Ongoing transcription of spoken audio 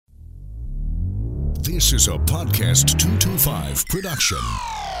This is a Podcast 225 production.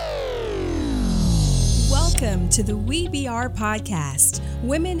 Welcome to the We Be Our podcast,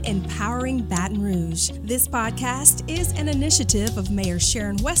 Women Empowering Baton Rouge. This podcast is an initiative of Mayor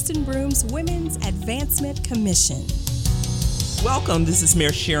Sharon Westenbroom's Women's Advancement Commission. Welcome, this is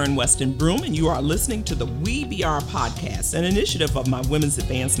Mayor Sharon Westenbroom, and you are listening to the We Be Our podcast, an initiative of my Women's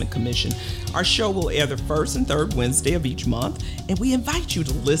Advancement Commission. Our show will air the first and third Wednesday of each month, and we invite you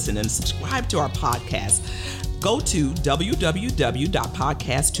to listen and subscribe to our podcast. Go to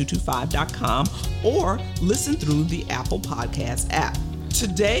www.podcast225.com or listen through the Apple Podcast app.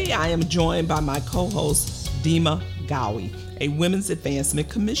 Today, I am joined by my co-host, Dima Gawi, a Women's Advancement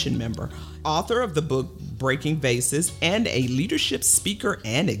Commission member, author of the book Breaking Vases, and a leadership speaker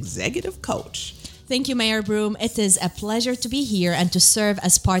and executive coach. Thank you, Mayor Broom. It is a pleasure to be here and to serve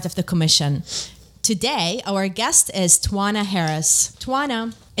as part of the commission. Today, our guest is Twana Harris.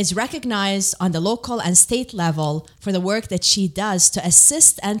 Twana is recognized on the local and state level for the work that she does to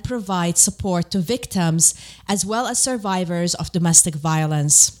assist and provide support to victims as well as survivors of domestic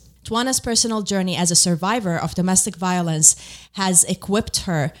violence. Twana's personal journey as a survivor of domestic violence has equipped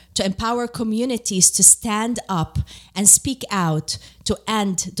her to empower communities to stand up and speak out to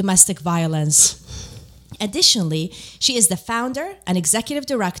end domestic violence. Additionally, she is the founder and executive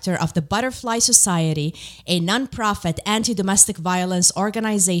director of the Butterfly Society, a nonprofit anti-domestic violence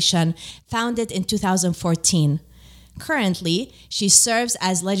organization founded in 2014. Currently, she serves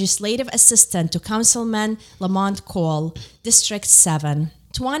as legislative assistant to Councilman Lamont Cole, District 7.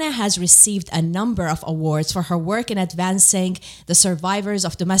 Twana has received a number of awards for her work in advancing the survivors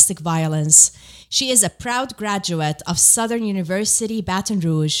of domestic violence. She is a proud graduate of Southern University, Baton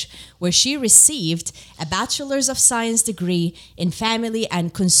Rouge, where she received a Bachelor's of Science degree in Family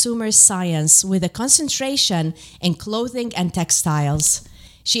and Consumer Science with a concentration in clothing and textiles.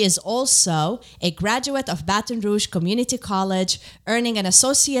 She is also a graduate of Baton Rouge Community College, earning an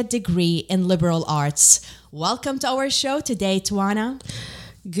associate degree in liberal arts. Welcome to our show today, Twana.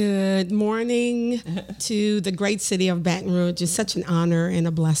 Good morning to the great city of Baton Rouge. It's such an honor and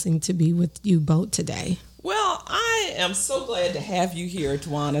a blessing to be with you both today. Well, I am so glad to have you here,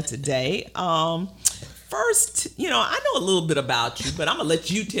 Twana, today. First, I know a little bit about you, but I'm going to let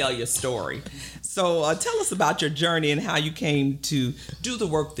you tell your story. So tell us about your journey and how you came to do the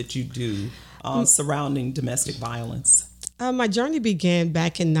work that you do surrounding domestic violence. My journey began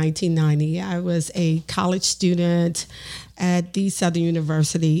back in 1990. I was a college student at the Southern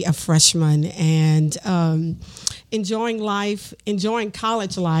University, a freshman, and enjoying life, enjoying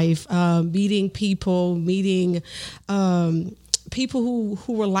college life, meeting people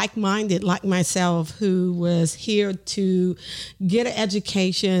who were like-minded, like myself, who was here to get an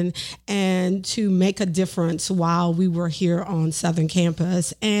education and to make a difference while we were here on Southern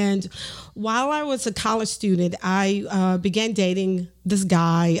campus. And while I was a college student, I began dating this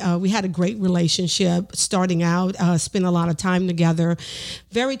guy. We had a great relationship starting out, spent a lot of time together,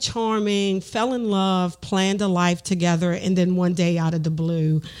 very charming, fell in love, planned a life together, and then one day out of the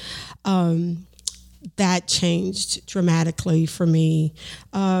blue, that changed dramatically for me.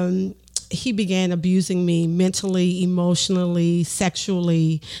 He began abusing me mentally, emotionally,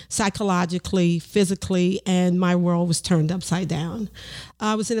 sexually, psychologically, physically, and my world was turned upside down.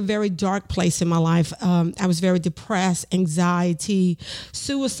 I was in a very dark place in my life. I was very depressed, anxiety,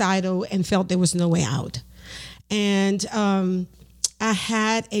 suicidal, and felt there was no way out. And I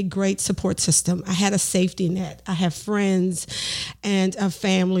had a great support system. I had a safety net. I had friends and a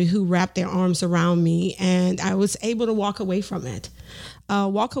family who wrapped their arms around me, and I was able to walk away from it.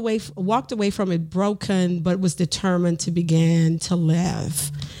 Walked away from it broken, but was determined to begin to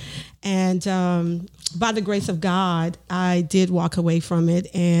live. And by the grace of God, I did walk away from it,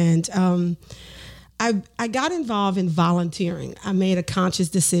 and I got involved in volunteering. I made a conscious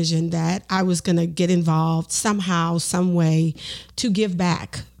decision that I was going to get involved somehow, some way to give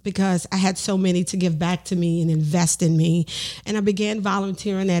back, because I had so many to give back to me and invest in me. And I began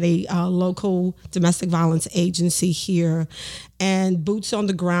volunteering at a local domestic violence agency here, and boots on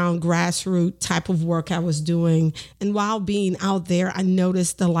the ground, grassroots type of work I was doing. And while being out there, I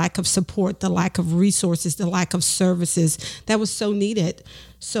noticed the lack of support, the lack of resources, the lack of services that was so needed.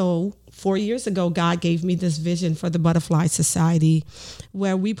 So 4 years ago, God gave me this vision for the Butterfly Society,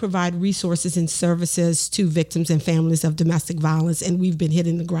 where we provide resources and services to victims and families of domestic violence, and we've been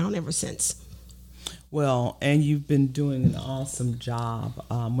hitting the ground ever since. Well, and you've been doing an awesome job.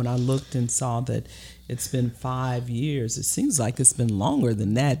 When I looked and saw that it's been 5 years, it seems like it's been longer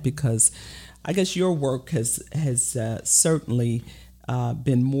than that, because I guess your work has certainly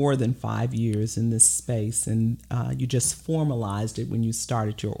been more than 5 years in this space, and you just formalized it when you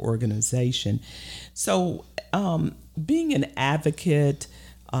started your organization. So being an advocate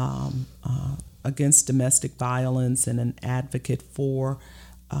against domestic violence and an advocate for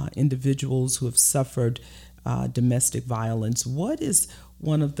individuals who have suffered domestic violence, what is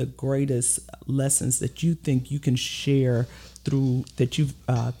one of the greatest lessons that you think you can share through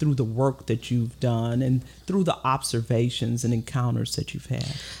the work that you've done and through the observations and encounters that you've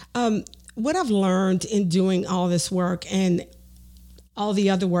had? What I've learned in doing all this work and all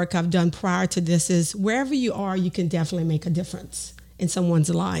the other work I've done prior to this is wherever you are, you can definitely make a difference in someone's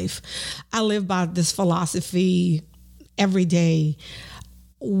life. I live by this philosophy every day.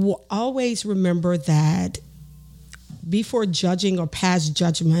 Always remember that before judging or pass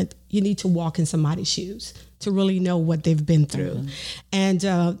judgment, you need to walk in somebody's shoes to really know what they've been through. Mm-hmm. And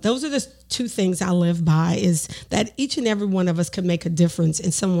those are the two things I live by, is that each and every one of us can make a difference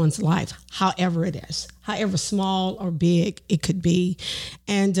in someone's life, however it is, however small or big it could be.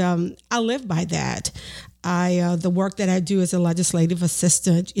 And I live by that. The work that I do as a legislative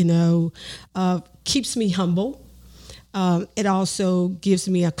assistant, keeps me humble. It also gives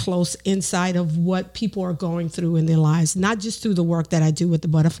me a close insight of what people are going through in their lives, not just through the work that I do with the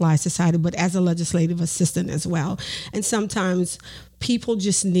Butterfly Society, but as a legislative assistant as well. And sometimes people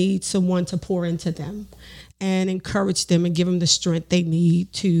just need someone to pour into them and encourage them and give them the strength they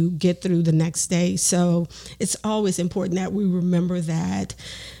need to get through the next day. So it's always important that we remember that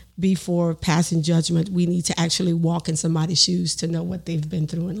before passing judgment, we need to actually walk in somebody's shoes to know what they've been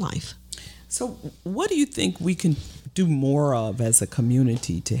through in life. So what do you think we can do more of as a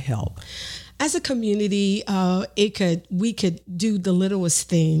community to help? As a community, we could do the littlest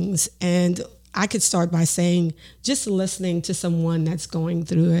things. And I could start by saying just listening to someone that's going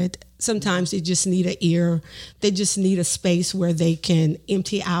through it. Sometimes they just need an ear. They just need a space where they can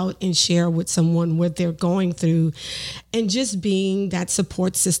empty out and share with someone what they're going through. And just being that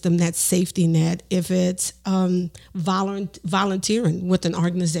support system, that safety net. If it's volunteering with an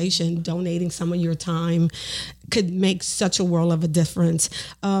organization, donating some of your time could make such a world of a difference.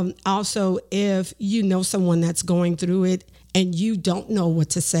 Also, if you know someone that's going through it, and you don't know what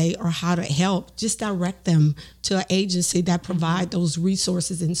to say or how to help, just direct them to an agency that provide those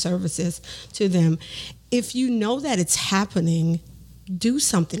resources and services to them. If you know that it's happening, do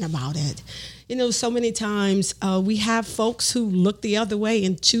something about it. So many times we have folks who look the other way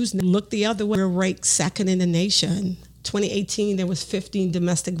and choose to look the other way. We're ranked second in the nation. 2018, there was 15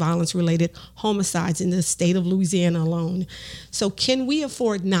 domestic violence-related homicides in the state of Louisiana alone. So can we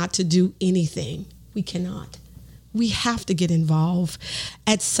afford not to do anything? We cannot. We have to get involved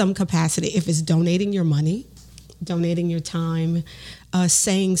at some capacity. If it's donating your money, donating your time,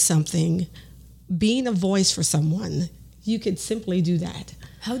 saying something, being a voice for someone, you could simply do that.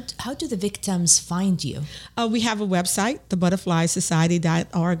 How do the victims find you? We have a website, the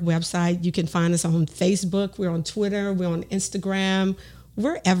butterflysociety.org website. You can find us on Facebook. We're on Twitter. We're on Instagram.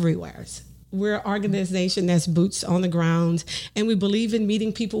 We're everywhere. We're an organization that's boots on the ground, and we believe in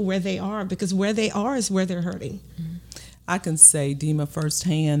meeting people where they are, because where they are is where they're hurting. I can say, Dima,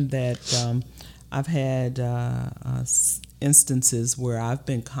 firsthand that I've had instances where I've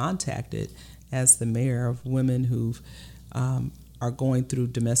been contacted as the mayor of women who are going through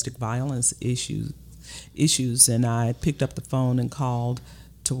domestic violence issues, and I picked up the phone and called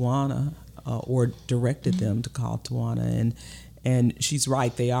Tawana or directed them to call Tawana, and she's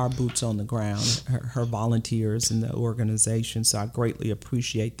right, they are boots on the ground, her volunteers in the organization, so I greatly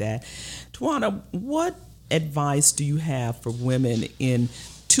appreciate that. Tawana, what advice do you have for women in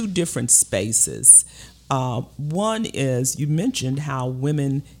two different spaces? One is, you mentioned how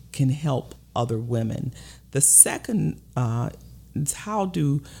women can help other women. The second is, how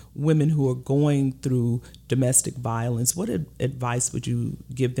do women who are going through domestic violence, what advice would you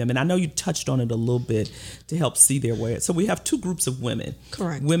give them? And I know you touched on it a little bit to help see their way. So we have two groups of women.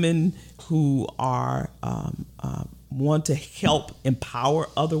 Correct. Women who are want to help empower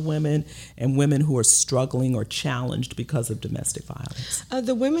other women, and women who are struggling or challenged because of domestic violence.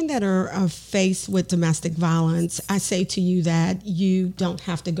 The women that are faced with domestic violence, I say to you that you don't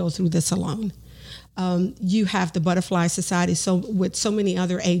have to go through this alone. You have the Butterfly Society, with so many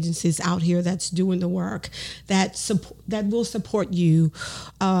other agencies out here that's doing the work that will support you,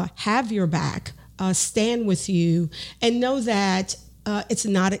 have your back, stand with you, and know that it's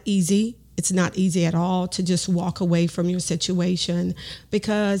not easy. It's not easy at all to just walk away from your situation,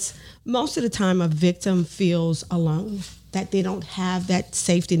 because most of the time a victim feels alone. that they don't have that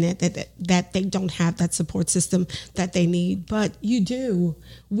safety net, that they don't have that support system that they need. But you do.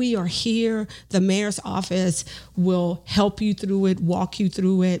 We are here. The mayor's office will help you through it, walk you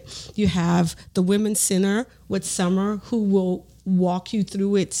through it. You have the Women's Center with Summer who will walk you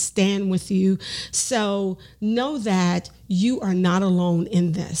through it, stand with you. So know that you are not alone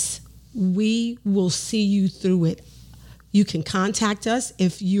in this. We will see you through it. You can contact us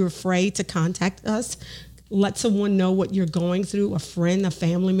if you're afraid to contact us. Let someone know what you're going through, a friend, a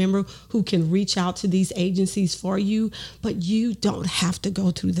family member who can reach out to these agencies for you. But you don't have to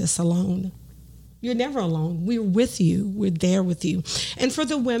go through this alone. You're never alone. We're with you. We're there with you. And for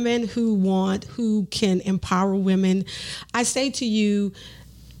the women who can empower women, I say to you,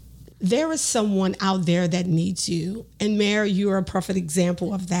 there is someone out there that needs you. And Mayor, you're a perfect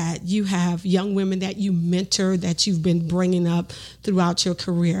example of that. You have young women that you mentor, that you've been bringing up throughout your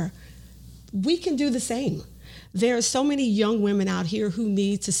career. We can do the same. There are so many young women out here who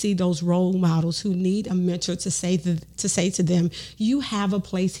need to see those role models, who need a mentor to say to them, you have a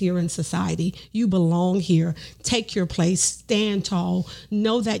place here in society. You belong here. Take your place. Stand tall.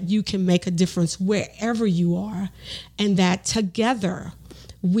 Know that you can make a difference wherever you are, and that together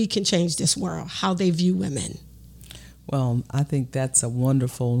we can change this world, how they view women. Well, I think that's a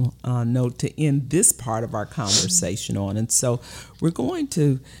wonderful note to end this part of our conversation on. And so we're going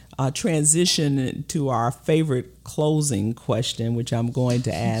to transition to our favorite closing question, which I'm going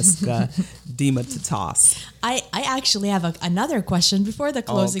to ask Dima to toss. I actually have another question before the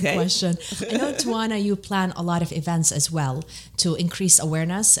closing question. I know, Tawana, you plan a lot of events as well to increase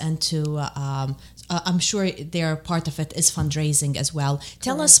awareness and to I'm sure their part of it is fundraising as well.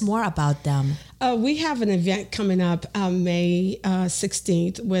 Tell us more about them. We have an event coming up May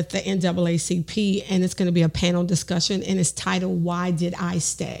 16th with the NAACP, and it's going to be a panel discussion, and it's titled, Why Did I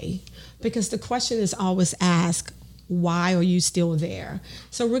Stay? Because the question is always asked, why are you still there?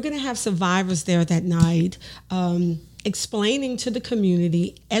 So we're going to have survivors there that night, explaining to the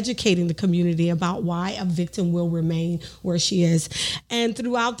community, educating the community about why a victim will remain where she is. And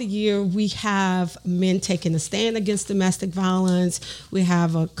throughout the year, we have men taking a stand against domestic violence. We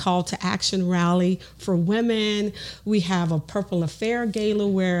have a call to action rally for women. We have a Purple Affair Gala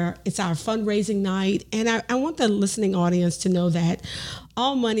where it's our fundraising night. And I want the listening audience to know that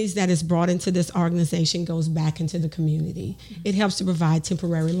all monies that is brought into this organization goes back into the community. It helps to provide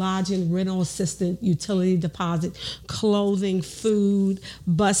temporary lodging, rental assistance, utility deposit, clothing, food,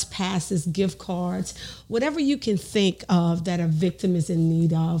 bus passes, gift cards, whatever you can think of that a victim is in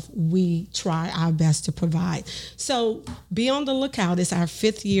need of, we try our best to provide. So be on the lookout. It's our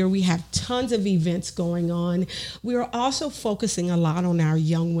 5th year. We have tons of events going on. We are also focusing a lot on our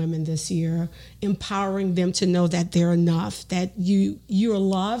young women this year, empowering them to know that they're enough, that you're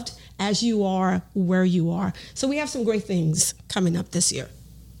loved as you are, where you are. So we have some great things coming up this year.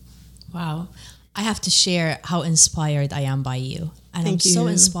 Wow. I have to share how inspired I am by you. And Thank I'm you. so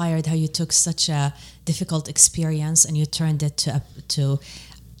inspired how you took such a difficult experience and you turned it to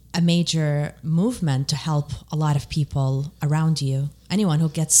a major movement to help a lot of people around you, anyone who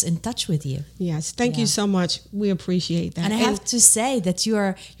gets in touch with you. Yes, thank you so much. We appreciate that. And I have to say that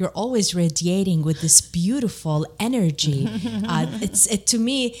you're always radiating with this beautiful energy. To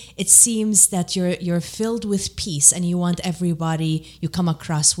me, it seems that you're filled with peace, and you want everybody you come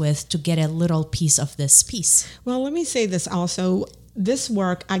across with to get a little piece of this peace. Well, let me say this also. This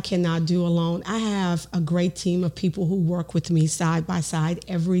work I cannot do alone. I have a great team of people who work with me side by side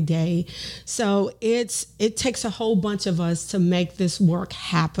every day. So it takes a whole bunch of us to make this work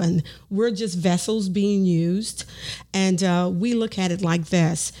happen. We're just vessels being used. And we look at it like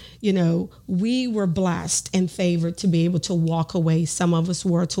this. You know, we were blessed and favored to be able to walk away. Some of us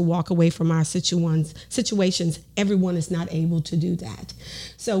were to walk away from our situations. Everyone is not able to do that.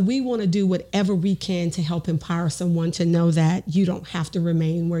 So we want to do whatever we can to help empower someone to know that you don't have to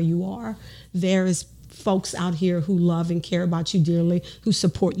remain where you are. There is folks out here who love and care about you dearly, who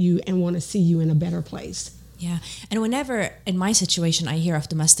support you and want to see you in a better place. Yeah. And whenever in my situation I hear of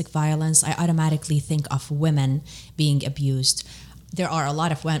domestic violence, I automatically think of women being abused. There are a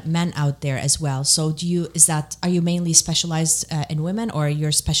lot of men out there as well. So are you mainly specialized in women, or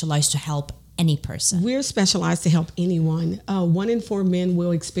you're specialized to help any person? We're specialized to help anyone. 1 in 4 men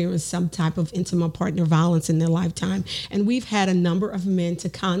will experience some type of intimate partner violence in their lifetime. And we've had a number of men to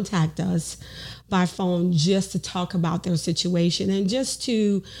contact us by phone just to talk about their situation and just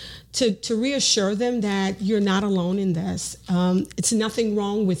to reassure them that you're not alone in this. It's nothing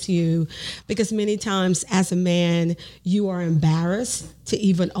wrong with you, because many times as a man, you are embarrassed to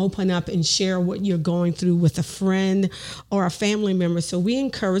even open up and share what you're going through with a friend or a family member. So we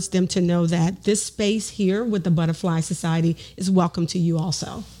encourage them to know that this space here with the Butterfly Society is welcome to you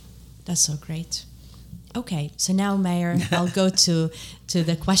also. That's so great. Okay, so now, Mayor, I'll go to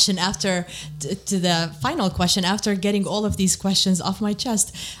the question after, to the final question after getting all of these questions off my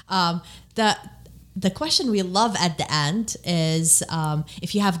chest. The question we love at the end is,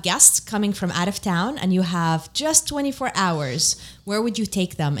 if you have guests coming from out of town and you have just 24 hours, where would you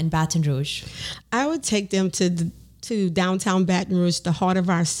take them in Baton Rouge? I would take them to downtown Baton Rouge, the heart of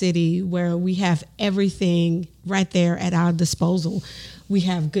our city, where we have everything right there at our disposal. We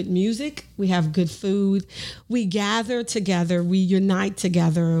have good music, we have good food, we gather together, we unite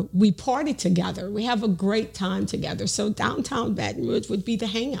together, we party together, we have a great time together. So downtown Baton Rouge would be the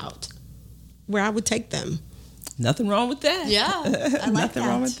hangout where I would take them. Nothing wrong with that. Yeah, I like Nothing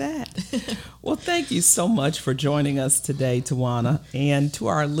wrong with that. Well, thank you so much for joining us today, Tawana. And to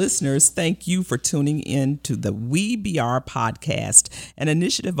our listeners, thank you for tuning in to the WeBR podcast, an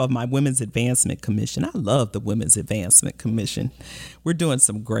initiative of my Women's Advancement Commission. I love the Women's Advancement Commission. We're doing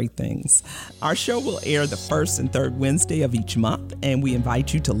some great things. Our show will air the first and third Wednesday of each month, and we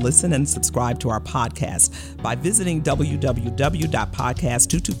invite you to listen and subscribe to our podcast by visiting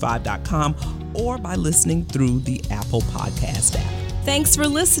www.podcast225.com or by listening through the Apple Podcast app. Thanks for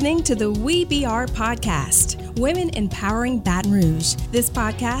listening to the WeBR podcast, Women Empowering Baton Rouge. This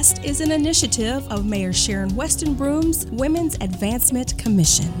podcast is an initiative of Mayor Sharon Westenbroom's Women's Advancement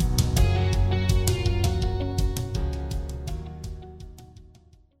Commission.